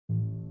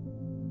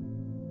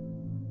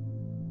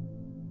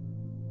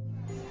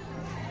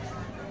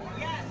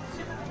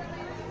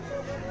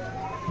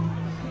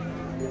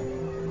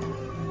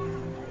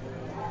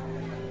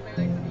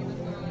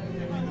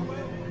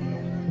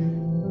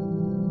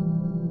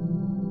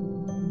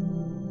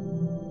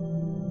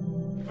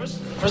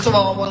First of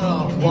all, I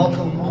want to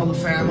welcome all the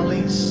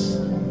families.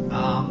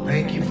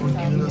 Thank you for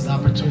giving us the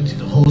opportunity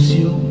to host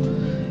you.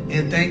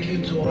 And thank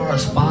you to our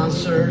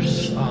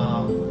sponsors,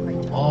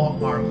 all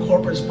our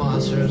corporate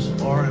sponsors,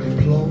 our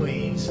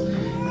employees.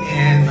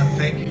 And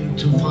thank you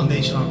to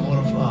Foundation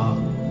Automotive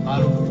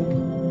Auto Group.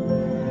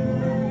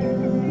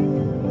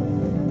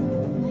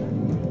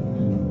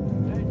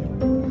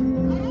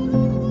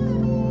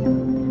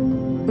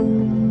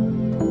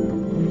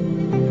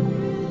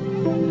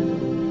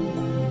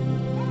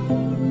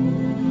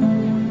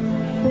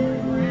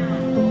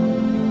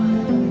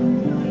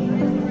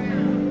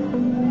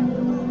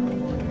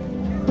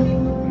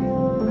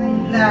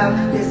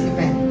 Love this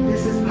event.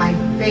 This is my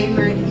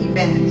favorite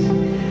event.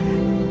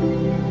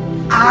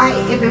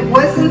 If it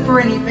wasn't for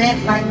an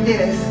event like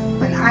this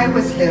when I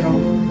was little,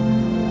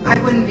 I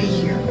wouldn't be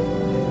here.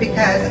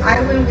 Because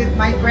I went with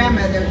my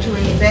grandmother to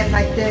an event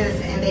like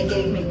this and they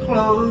gave me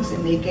clothes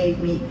and they gave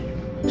me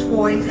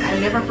toys. I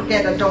never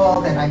forget a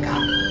doll that I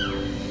got.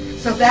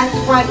 So that's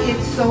why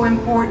it's so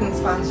important,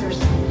 sponsors.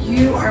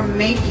 You are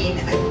making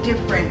a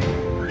difference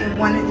in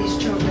one of these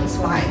children's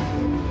life.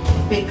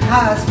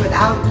 Because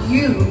without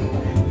you,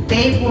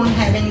 they won't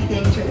have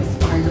anything to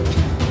inspire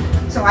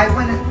to. So I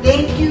want to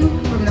thank you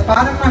from the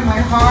bottom of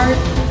my heart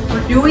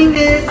for doing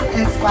this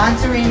and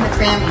sponsoring the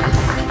families.